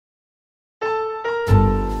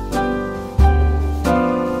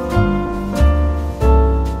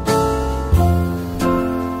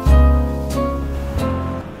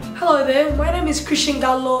is Christian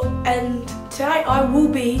Gallo, and today I will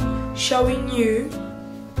be showing you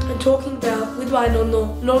and talking about with my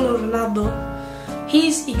Nonno Rinaldo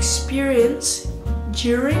his experience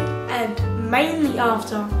during and mainly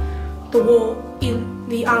after the war in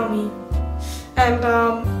the army. And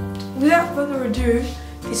without further ado,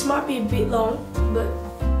 this might be a bit long, but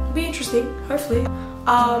it'll be interesting, hopefully.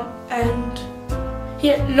 And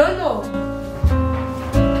here, Nonno.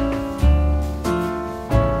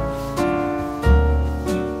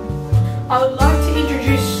 I would like to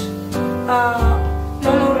introduce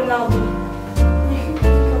Nonna Rinaldo. You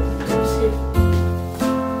can come sit.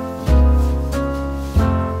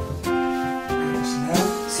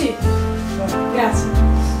 Sì, grazie.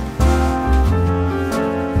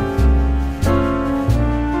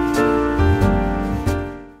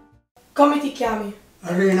 Come ti chiami?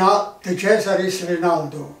 Cesaris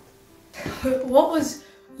Rinaldo. What was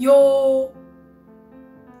your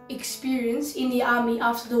experience in the army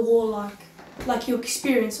after the war like? Like your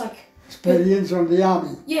experience, like... Experience on the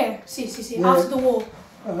army? Yeah, yeah. After the war.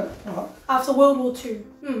 After World War II.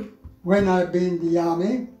 When I've been in the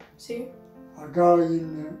army, See? I go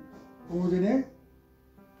in Udine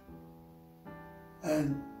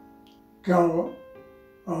and go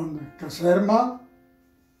on the caserma.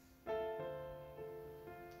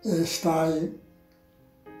 Stay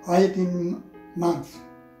 18 months.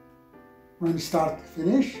 When start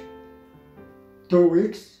finish, 2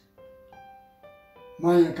 weeks,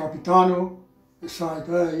 my capitano said,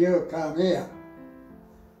 "Hey, you come here."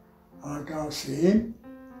 I go see him.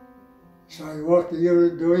 Say, "What are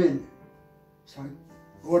you doing?" Say,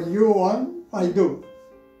 "What you want, I do."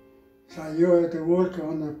 Say, "You have to work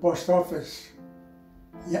on the post office."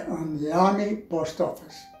 Yeah, on the army post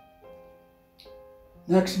office.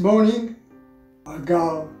 Next morning, I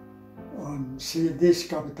go and see this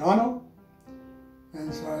capitano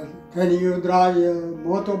and said, "Can you drive a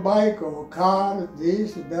motorbike or car,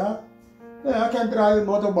 this, that?" "Yeah, I can drive a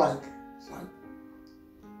motorbike." Said,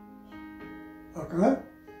 "Okay."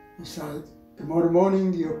 He said, "Tomorrow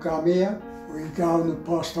morning you come here, we go to the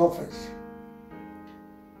post office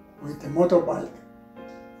with the motorbike."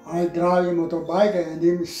 I drive a motorbike and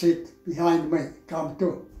him sit behind me, come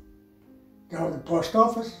too. Go to the post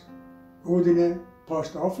office, Udine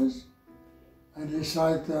post office, and he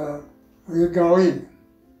said, "We go in."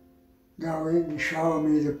 Go in, he showed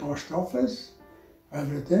me the post office,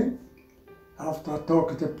 everything. After I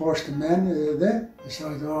talked to the postman there, he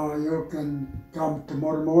said, "Oh, you can come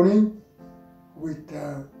tomorrow morning with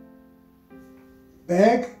a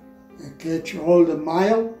bag and catch all the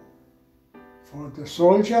mail for the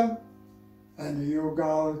soldier, and you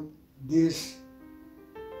go this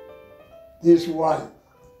way.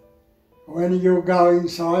 When you go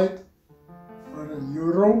inside for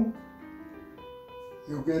your room,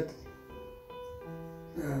 you get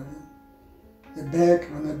the bag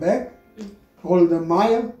on the back, all the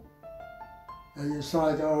mail, and you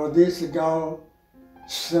say, "Oh, this go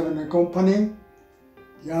 7 company,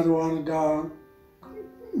 the other one go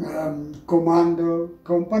commando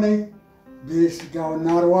company, this go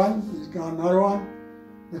another one, this go another one."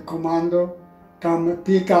 The commando come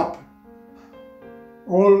pick up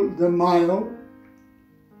all the mail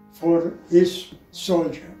for his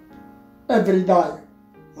soldier, every day,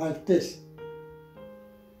 like this.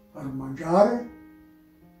 Per mangiare,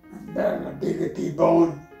 and then a big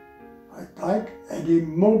T-bone I take, and he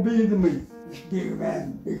mobiled me, this big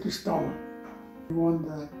man, big stomach. "You want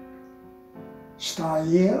to stay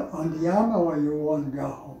here on the army or you want to go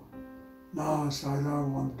home?" "No," I said, "I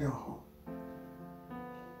want to go home."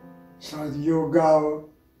 He said, "You go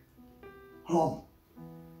home."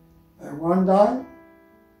 And one day,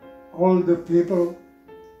 all the people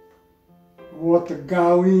what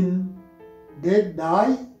go in that day,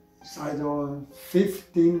 said on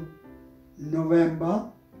 15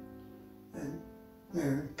 November, and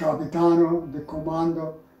the capitano, the commando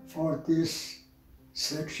for this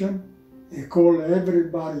section, he called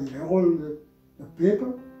everybody, all the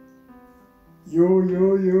people, you,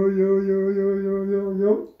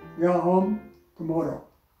 go home tomorrow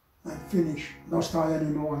and finish, not stay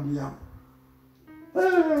anymore in the army.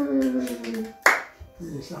 Hey!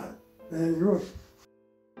 He said, "Very good."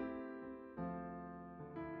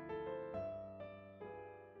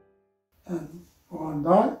 And one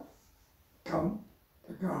day, come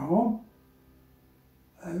to go home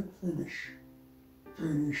and finish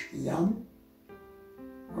the army.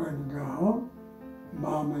 When you go home,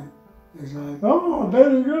 Mama is like, "Oh,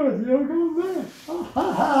 very good, you're going back."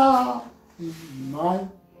 My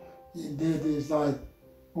dad is like,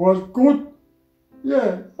 "Was good?"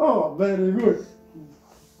 "Yeah, oh, very good."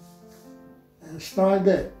 And stay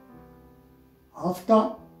there.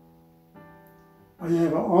 after, I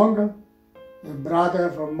have an uncle, the brother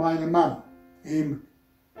from my mom. Him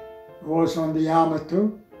was on the army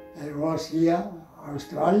too. He was here,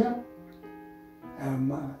 Australia.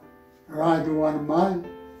 Right one mile.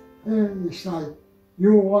 He said,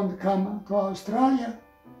 "You want to come to Australia?"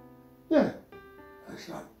 Yeah. I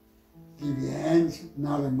said, "Give your hands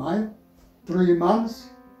another mile." 3 months.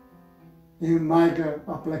 He made an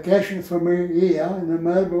application for me here in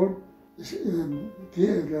Melbourne. This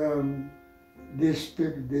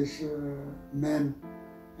man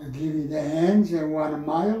give me the hands and 1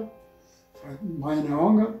 mile for my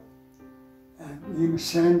uncle, and him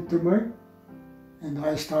sent to me, and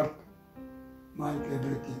I start make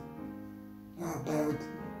everything. About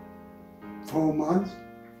 4 months,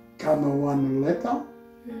 come one letter.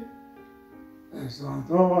 And so I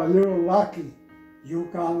thought, "Oh, you're lucky. You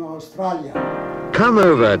come to Australia." Come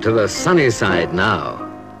over to the sunny side now.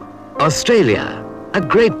 Australia, a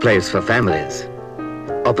great place for families.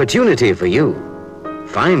 Opportunity for you.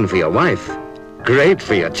 Fine for your wife. Great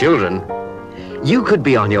for your children. You could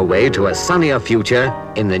be on your way to a sunnier future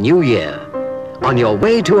in the new year. On your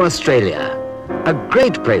way to Australia, a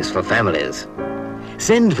great place for families.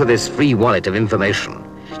 Send for this free wallet of information.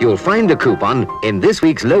 You'll find a coupon in this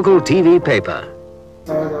week's local TV paper.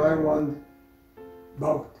 So I want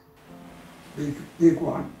boat, big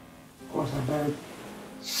one. Was about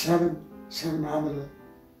 700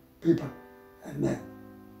 people in there.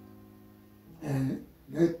 And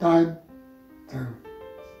that time to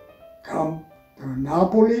come to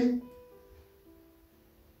Napoli,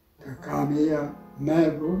 to come here,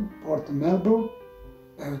 Melbourne, Port Melbourne,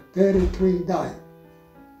 about 33 died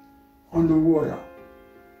on the water.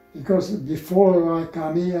 Because before I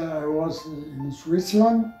come here, I was in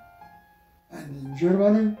Switzerland and in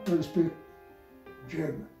Germany to speak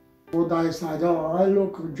German. So I said, "Oh, I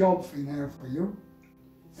look a job in here for you."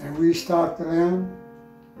 And we start around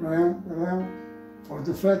for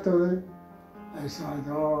the factory. I said,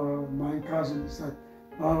 "Oh, my cousin said,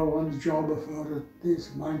 I want a job for this,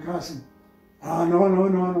 my cousin."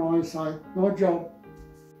 No, I said, "No job."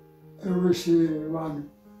 And we see one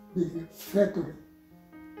big factory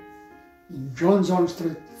in Johnson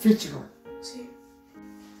Street, Fitzroy.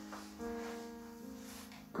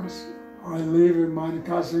 Because I live with my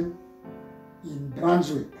cousin in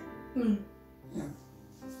Brunswick. Yeah.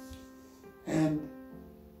 And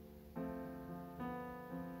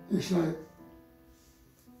it's like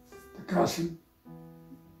the cousin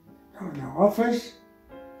in the office,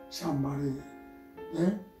 somebody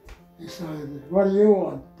there. He said, "What do you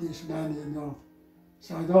want?" This man, you know. He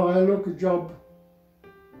said, "Oh, I look a job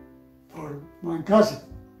for my cousin."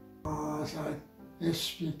 I said, "You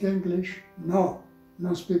speak English?" "No,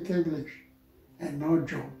 no speak English, and no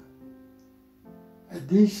job." And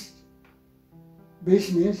this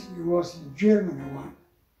business, it was a German one,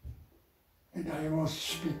 and I was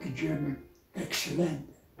speak German excellent.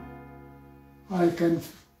 I can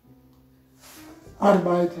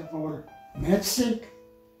arbeiten for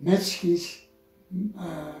Metzger's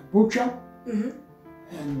butcher,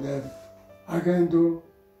 and I can do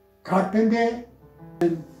carpenter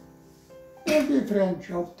and a different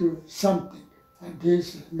job to something. And this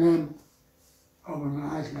man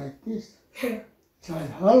organized like this. Said,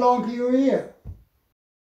 "How long are you here?"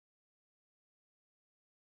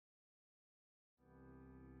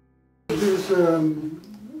 This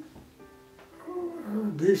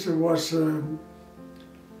was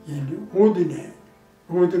in Udine,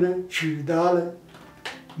 Cividale,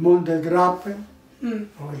 Montegrappa. I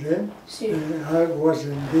was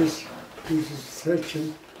in this section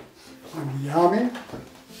on the army,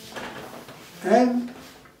 and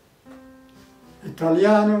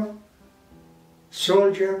Italiano,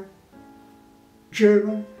 soldier,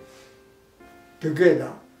 German,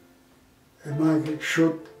 together. And might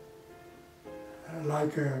shoot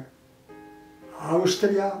like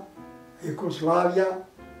Austria, Yugoslavia,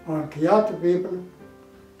 or the other people,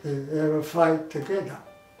 they ever fight together.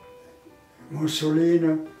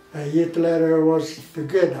 Mussolini and Hitler was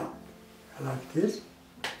together, like this.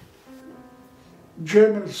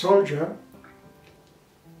 German soldier,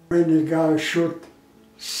 when he go shoot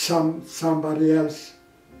somebody else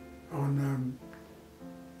on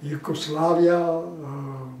Yugoslavia,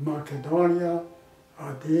 or Macedonia,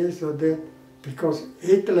 or this or that, because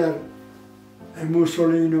Hitler and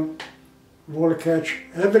Mussolini will catch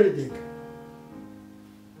everything.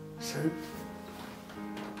 See?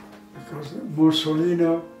 Because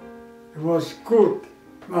Mussolini was good,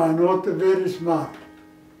 but not very smart.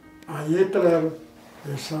 And Hitler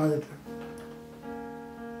decided,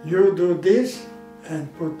 "You do this and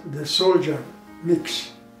put the soldier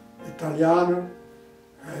mix Italiano,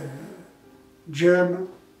 German,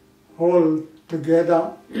 all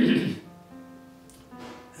together. They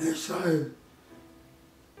say,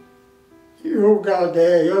 you go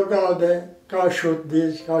there, go shoot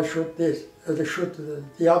this, go shoot this. They shoot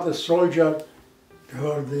the other soldier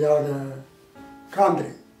to the other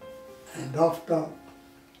country. And after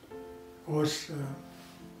was,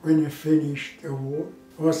 when you finished the war,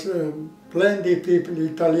 was plenty people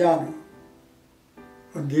Italiano.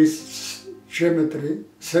 On this cemetery,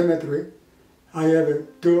 I have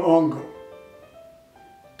two uncles,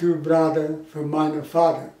 two brothers from my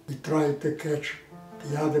father. We tried to catch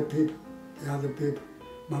the other people.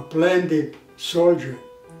 But plenty soldier.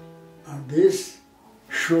 And this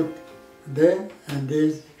shoot there and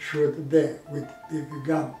this shoot there with big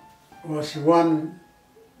gun. Was one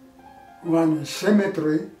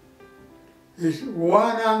cemetery is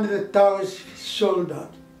 100,000 soldiers.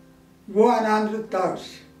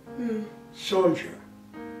 100,000 soldiers.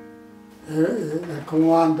 The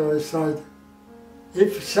commander said,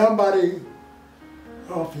 if somebody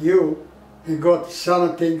of you got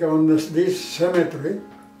something on this cemetery,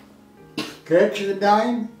 catch the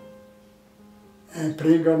name and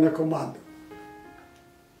bring on the commando.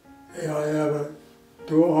 I have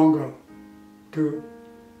two uncles, two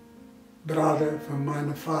brothers from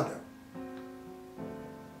my father.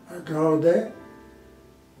 I go there,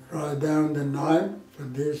 write down the name for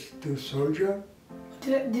these two soldiers.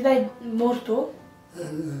 Did they morto?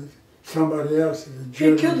 Somebody else,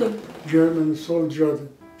 They killed them? German soldier,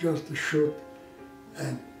 just to shoot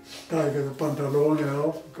and take the pantalone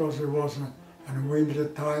off because it was in winter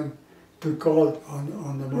time too cold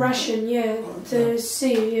on the Russian, yeah, to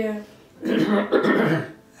see, yeah.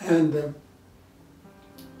 And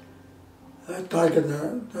I take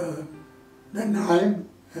the name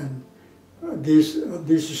and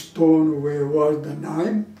this stone where was the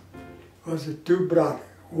name was the two brothers,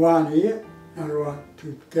 one here, another one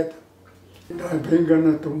together. And I bring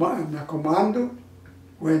them to the commando.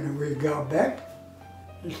 When we got back,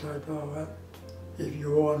 he said, oh well, if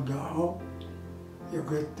you want to go home, you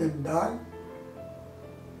get 10 days.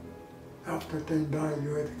 After 10 days,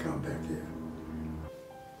 you have to come back here.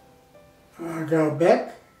 I got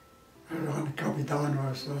back, and the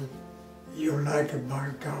Capitano said, you like it,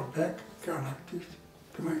 but go back, go like this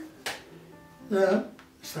to me. Yeah,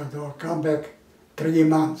 he said, oh, come back 3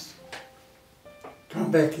 months.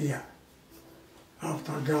 Come back here.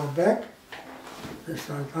 After I got back, he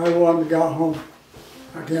said, I want to go home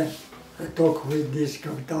again. I talked with this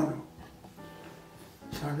Capitano.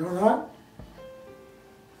 He said, all right.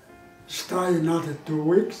 Stay another 2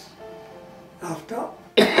 weeks. After,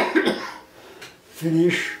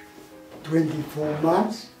 finish 24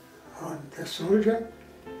 months on the soldier.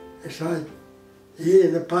 He said,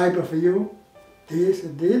 here's the paper for you, this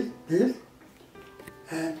and this,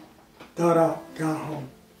 and Dara, go home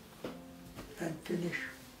and finish.